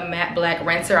actually a matte black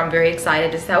rinser. I'm very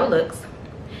excited. This is how it looks,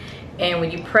 and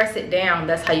when you press it down,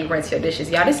 that's how you rinse your dishes,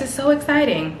 y'all. This is so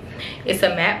exciting. It's a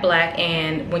matte black,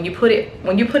 and when you put it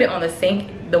on the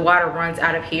sink, the water runs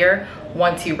out of here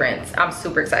once you rinse. I'm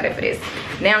super excited for this.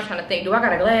 Now I'm trying to think, do I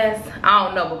got a glass? I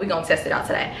don't know, but we're gonna test it out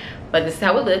today. But this is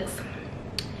how it looks,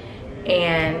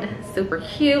 and super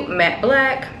cute, matte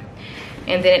black.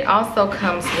 And then it also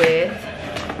comes with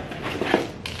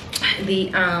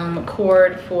the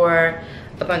cord for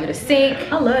up under the sink.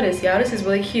 I love this, y'all. This is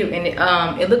really cute. And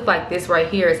it looked like this right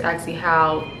here is actually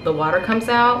how the water comes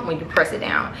out when you press it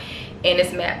down. And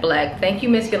it's matte black. Thank you,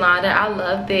 Miss Yolanda. I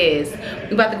love this.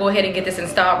 We're about to go ahead and get this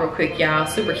installed real quick, y'all.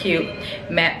 Super cute,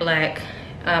 matte black.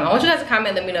 I want you guys to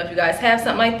comment, let me know if you guys have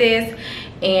something like this.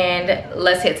 And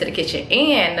let's head to the kitchen.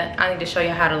 And I need to show you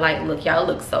how the light look, y'all. It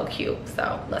looks so cute.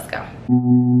 So let's go.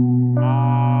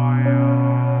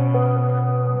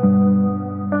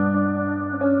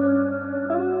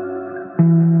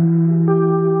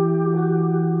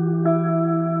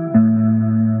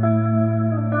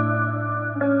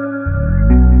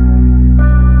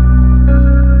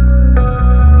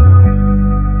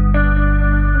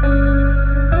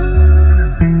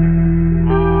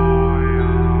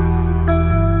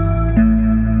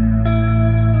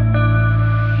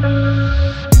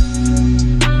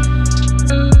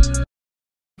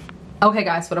 Okay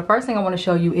guys, so the first thing I want to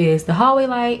show you is the hallway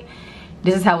light.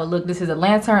 This is how it looks. This is a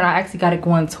lantern. I actually got it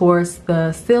going towards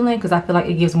the ceiling because I feel like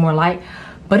it gives more light,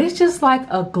 but it's just like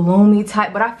a gloomy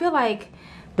type. But I feel like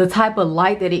the type of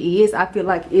light that it is, I feel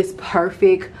like it's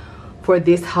perfect for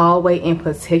this hallway in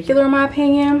particular, in my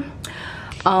opinion.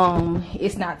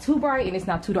 It's not too bright and it's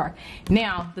not too dark.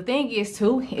 Now the thing is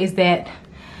too is that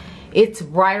it's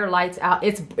brighter lights out.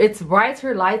 It's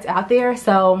brighter lights out there.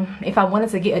 So if I wanted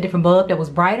to get a different bulb that was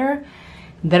brighter,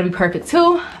 that'll be perfect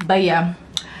too. But yeah,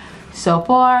 so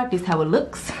far this is how it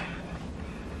looks,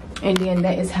 and then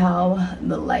that is how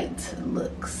the light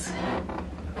looks.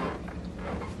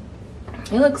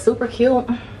 It looks super cute.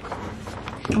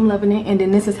 I'm loving it. And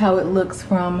then this is how it looks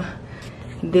from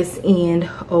this end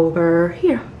over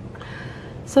here.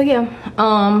 So yeah,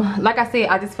 like I said,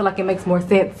 I just feel like it makes more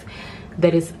sense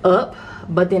that it's up,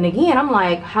 but then again I'm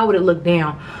like, how would it look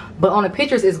down? But on the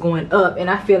pictures it's going up, and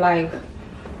I feel like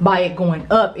by it going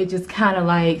up, it just kind of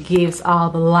like gives all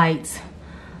the lights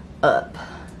up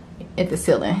at the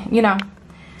ceiling, you know.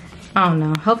 I don't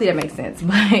know, hopefully that makes sense.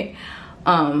 But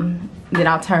then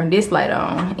I'll turn this light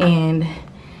on, and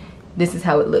this is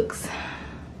how it looks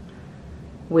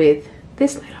with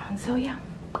this light on. So yeah,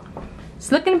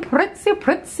 it's looking pretty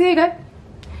good.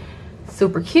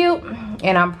 Super cute.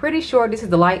 And I'm pretty sure this is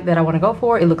the light that I want to go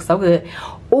for. It looks so good.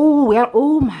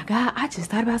 Oh my god, I just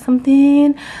thought about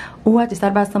something.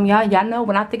 Y'all know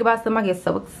when I think about something I get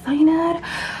so excited.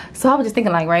 So I was just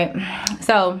thinking, like, right,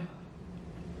 so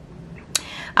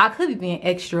I could be being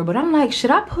extra, but I'm like,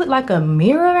 should I put like a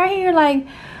mirror right here, like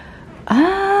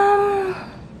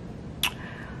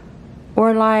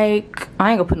or like,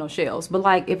 I ain't gonna put no shelves, but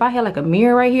like if I had like a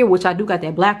mirror right here, which I do got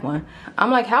that black one,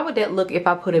 I'm like, how would that look if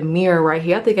I put a mirror right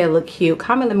here? I think it'd look cute.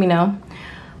 Comment, let me know.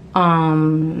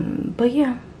 But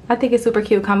yeah, I think it's super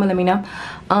cute. Comment, let me know.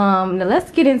 Now let's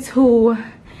get into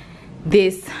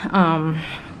this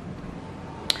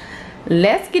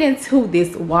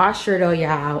washer though,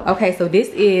 y'all. Okay, so this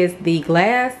is the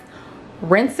glass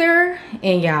rinser,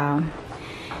 and y'all,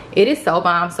 it is so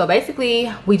bomb. So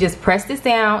basically we just press this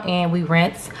down and we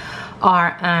rinse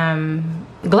our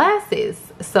glasses.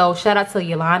 So shout out to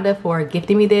Yolanda for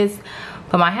gifting me this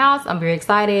for my house. I'm very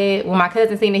excited. When my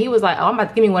cousin seen it, he was like, oh, I'm about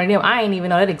to give me one of them. I ain't even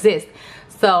know that exists.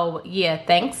 So yeah,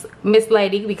 thanks Miss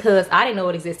Lady, because I didn't know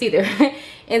it exists either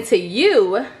until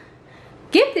you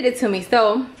gifted it to me.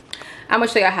 So I'm gonna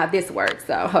show y'all how this works.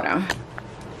 So hold on.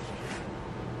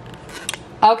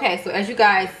 Okay, so as you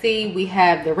guys see, we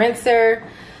have the rinser,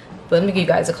 but let me give you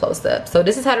guys a close-up. So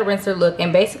this is how the rinser look,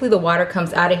 and basically the water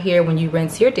comes out of here when you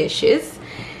rinse your dishes.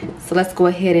 So let's go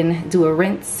ahead and do a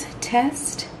rinse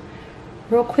test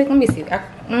real quick. Let me see.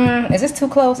 Is this too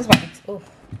close? This might be, ooh,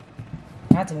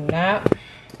 I do not.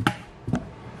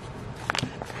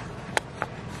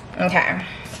 Okay.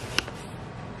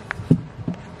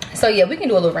 So yeah, we can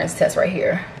do a little rinse test right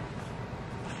here.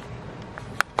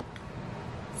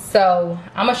 So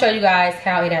I'm gonna show you guys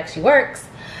how it actually works.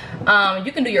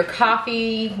 You can do your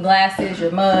coffee glasses,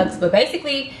 your mugs, but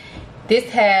basically this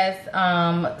has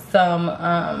some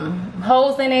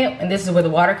holes in it, and this is where the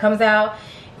water comes out,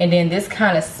 and then this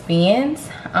kind of spins.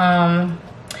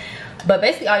 But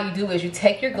basically all you do is you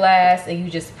take your glass and you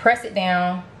just press it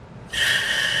down,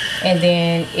 and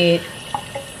then it,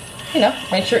 you know,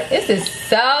 rinse your, this is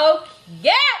so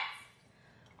cute.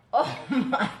 Oh my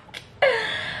God.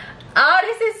 Oh,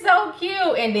 this is so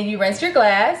cute. And then you rinse your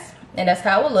glass, and that's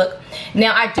how it will look.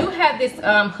 Now I do have this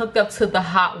hooked up to the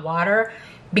hot water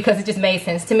because it just made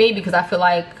sense to me, because I feel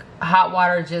like hot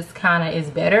water just kind of is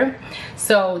better.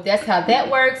 So that's how that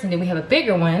works. And then we have a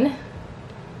bigger one,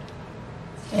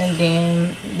 and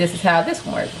then this is how this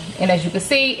one works. And as you can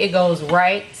see, it goes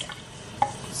right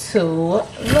to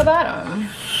the bottom.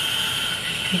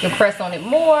 You can press on it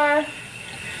more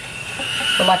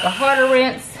for like a harder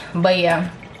rinse. But yeah,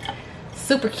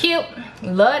 super cute.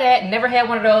 Love that. Never had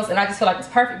one of those, and I just feel like it's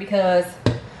perfect because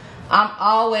I'm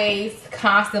always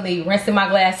constantly rinsing my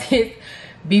glasses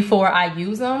before I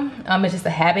use them. It's just a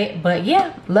habit. But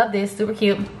yeah, love this. Super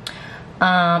cute. And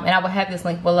I will have this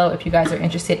link below if you guys are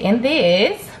interested in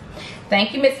this.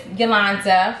 Thank you, Miss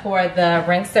Yolanda, for the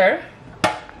rinser.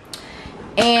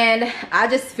 And I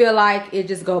just feel like it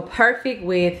just go perfect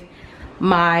with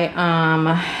my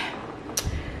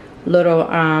little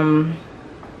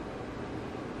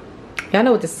y'all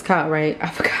know what this is called, right? I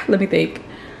forgot. Let me think.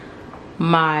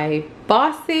 My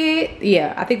faucet.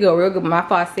 Yeah, I think it'll go real good with my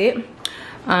faucet.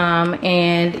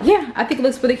 And yeah, I think it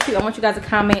looks really cute. I want you guys to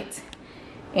comment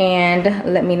and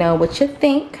let me know what you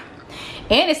think.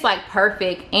 And it's like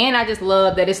perfect. And I just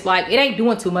love that it's like, it ain't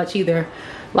doing too much either.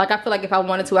 Like, I feel like if I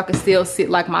wanted to, I could still sit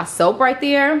like my soap right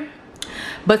there.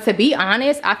 But to be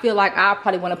honest, I feel like I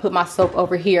probably want to put my soap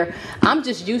over here. I'm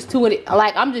just used to it.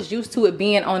 Like, I'm just used to it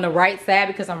being on the right side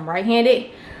because I'm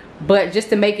right-handed. But just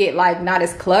to make it like not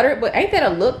as cluttered. But ain't that a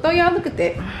look though, y'all? Look at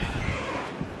that.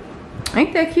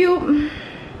 Ain't that cute?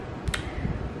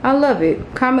 I love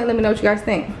it. Comment, let me know what you guys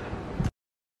think.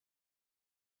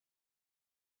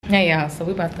 Hey y'all, so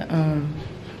we about to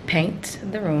paint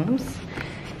the rooms.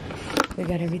 We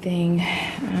got everything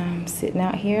sitting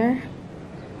out here,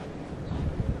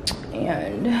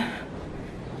 and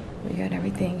we got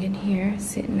everything in here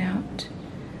sitting out.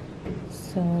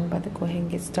 So I'm about to go ahead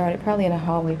and get started, probably in the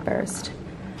hallway first,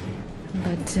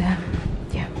 but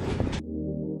yeah.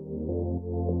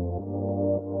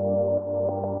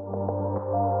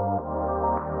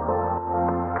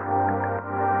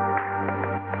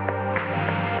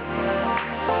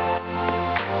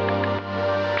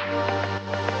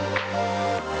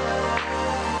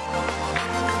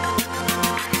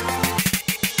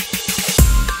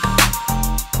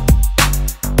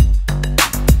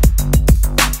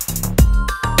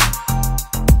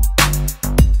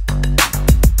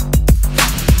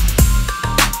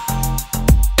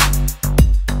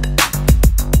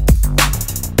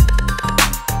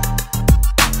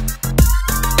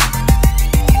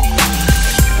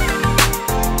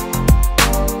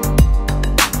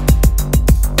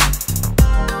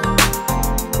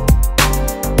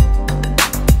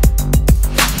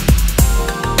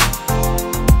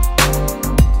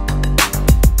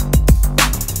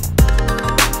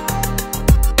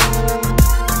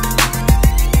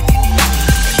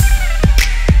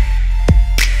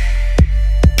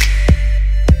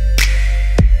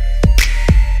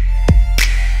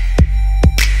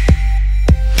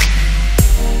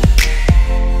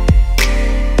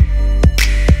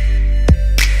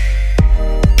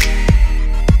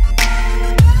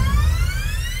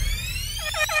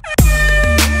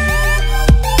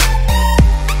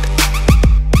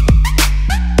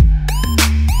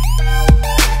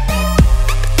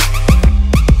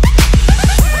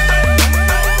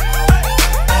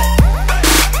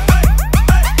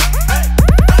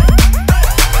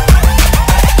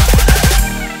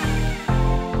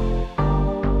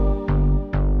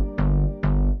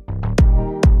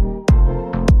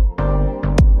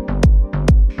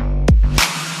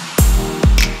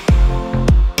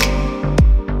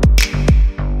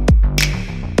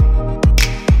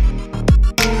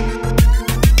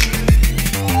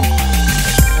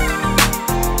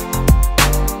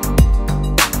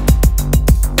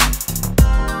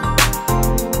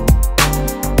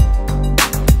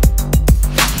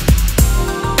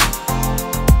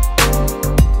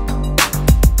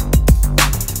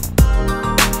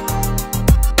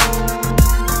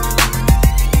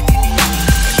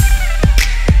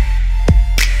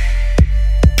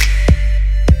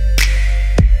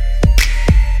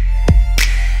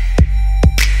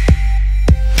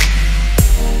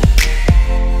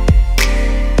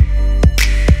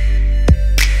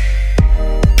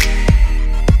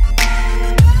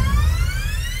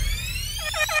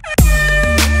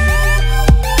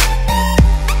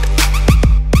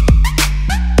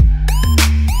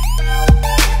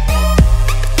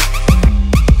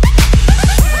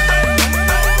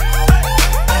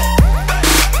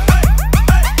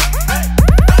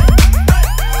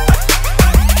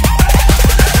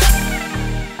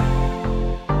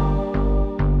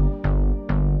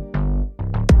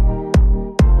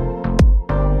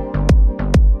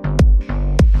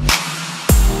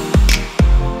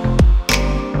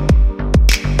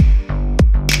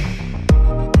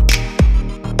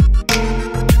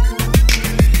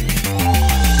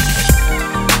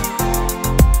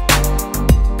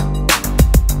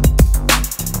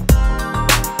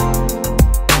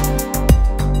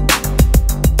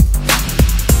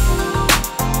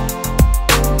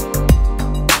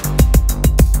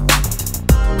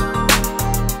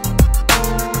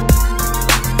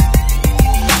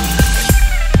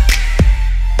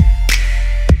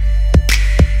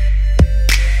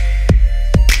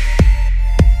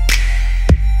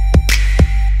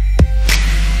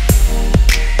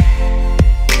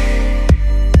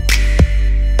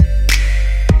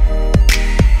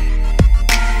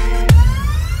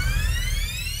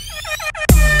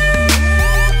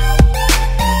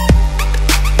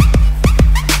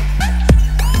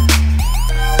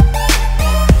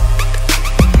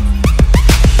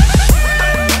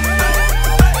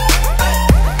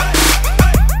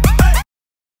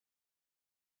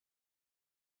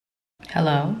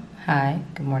 Hello, hi,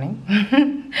 good morning.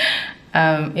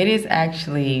 It is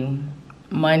actually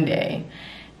Monday,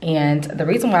 and the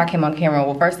reason why I came on camera,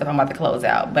 well, first off, I'm about to close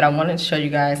out, but I wanted to show you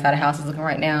guys how the house is looking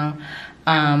right now.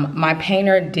 My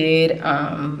painter did,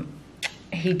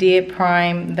 he did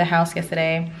prime the house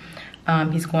yesterday.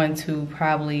 He's going to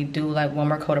probably do like one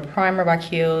more coat of primer by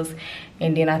Kiehl's,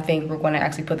 and then I think we're going to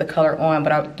actually put the color on,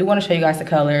 but I do want to show you guys the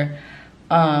color.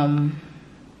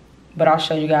 But I'll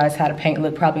show you guys how the paint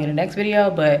look probably in the next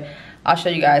video, but I'll show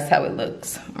you guys how it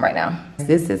looks right now.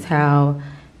 This is how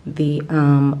the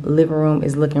living room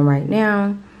is looking right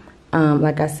now.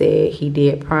 Like I said, he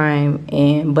did prime,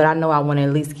 but I know I want to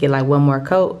at least get like one more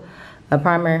coat of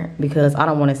primer because I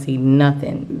don't want to see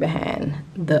nothing behind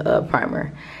the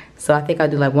primer. So I think I'll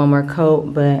do like one more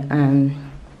coat, but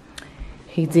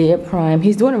he did prime.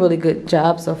 He's doing a really good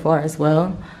job so far as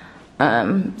well.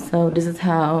 So this is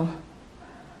how,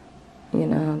 you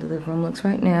know, the living room looks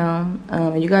right now.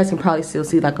 And you guys can probably still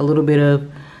see like a little bit of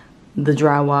the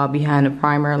drywall behind the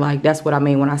primer. Like, that's what I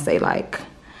mean when I say like,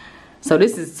 so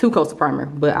this is 2 coats of primer,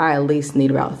 but I at least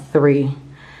need about 3,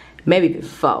 maybe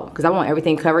 4, because I want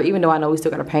everything covered, even though I know we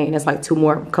still got to paint, and that's like 2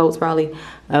 more coats probably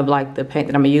of like the paint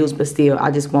that I'm gonna use, but still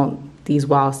I just want these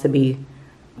walls to be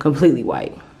completely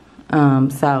white.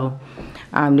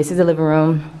 This is the living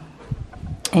room,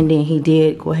 and then he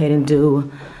did go ahead and do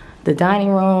the dining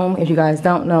room. If you guys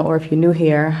don't know, or if you're new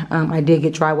here, I did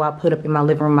get drywall put up in my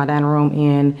living room, my dining room,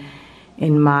 and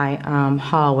in my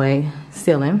hallway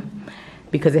ceiling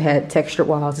because it had textured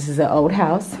walls. This is an old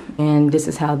house, and this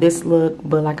is how this looked.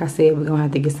 But like I said, we're gonna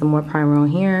have to get some more primer on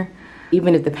here.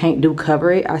 Even if the paint do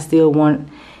cover it, I still want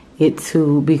it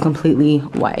to be completely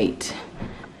white.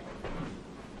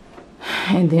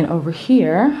 And then over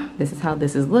here, this is how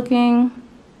this is looking.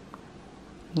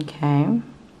 Okay.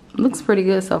 Looks pretty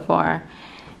good so far.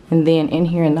 And then in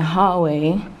here in the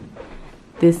hallway,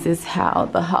 this is how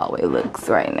the hallway looks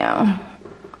right now.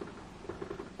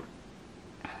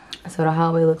 So the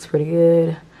hallway looks pretty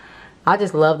good. I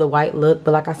just love the white look,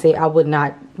 but like I said, I would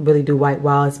not really do white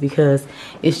walls because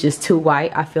it's just too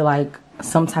white. I feel like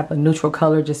some type of neutral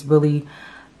color just really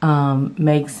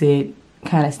makes it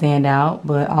kind of stand out.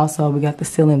 But also we got the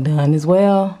ceiling done as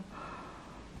well.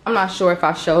 I'm not sure if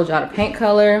I showed y'all the paint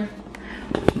color,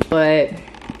 but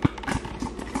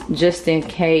just in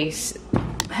case,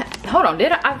 hold on,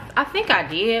 did I think I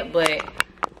did, but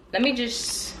let me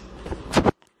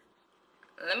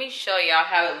show y'all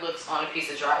how it looks on a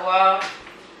piece of drywall.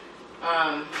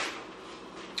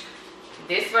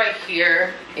 This right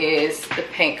here is the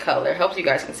paint color. Hope you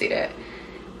guys can see that,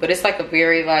 but it's like a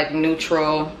very like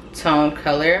neutral tone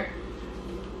color,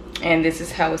 and this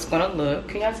is how it's gonna look.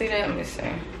 Can y'all see that? Let me see.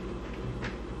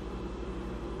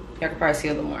 Y'all can probably see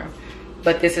a little more,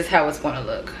 but this is how it's going to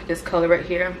look. This color right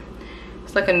here,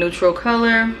 it's like a neutral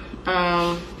color,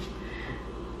 and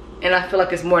I feel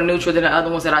like it's more neutral than the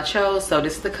other ones that I chose. So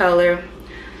this is the color.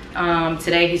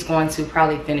 Today he's going to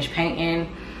probably finish painting.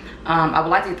 I would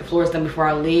like to get the floors done before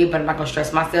I leave, but I'm not gonna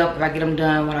stress myself. If I get them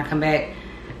done when I come back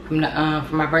from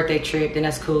my birthday trip, then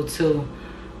that's cool too.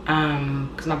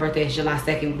 Because my birthday is July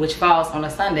 2nd, which falls on a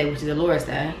Sunday, which is the Lord's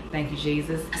Day. Thank you,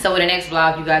 Jesus. So in the next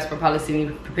vlog, you guys will probably see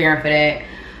me preparing for that,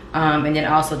 and then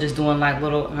also just doing like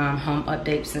little home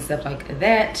updates and stuff like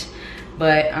that.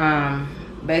 But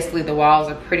basically the walls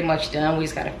are pretty much done. We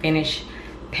just got to finish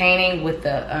painting with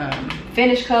the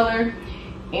finish color,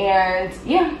 and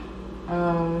yeah.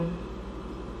 And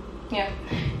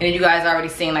then you guys already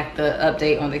seen like the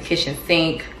update on the kitchen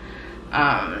sink,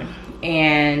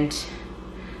 and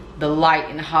the light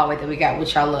in the hallway that we got,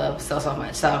 which I love so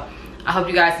much. So I hope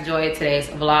you guys enjoyed today's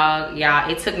vlog. Y'all,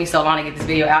 it took me so long to get this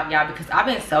video out, y'all, because I've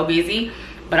been so busy,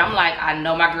 but I'm like, I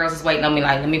know my girls is waiting on me,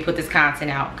 like, let me put this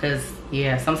content out, because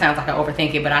yeah, sometimes like I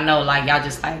overthink it, but I know like y'all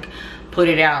just like put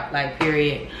it out, like,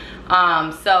 period.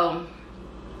 So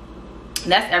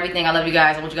that's everything. I love you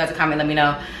guys. I want you guys to comment, let me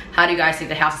know, how do you guys think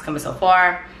the house is coming so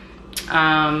far?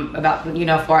 About, you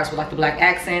know, as far as with like the black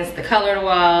accents, the color of the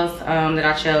walls that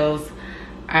I chose,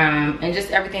 and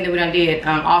just everything that we done did.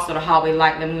 Also the hallway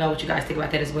light, let me know what you guys think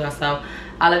about that as well. So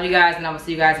I love you guys, and I will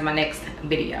see you guys in my next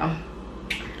video.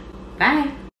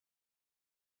 Bye.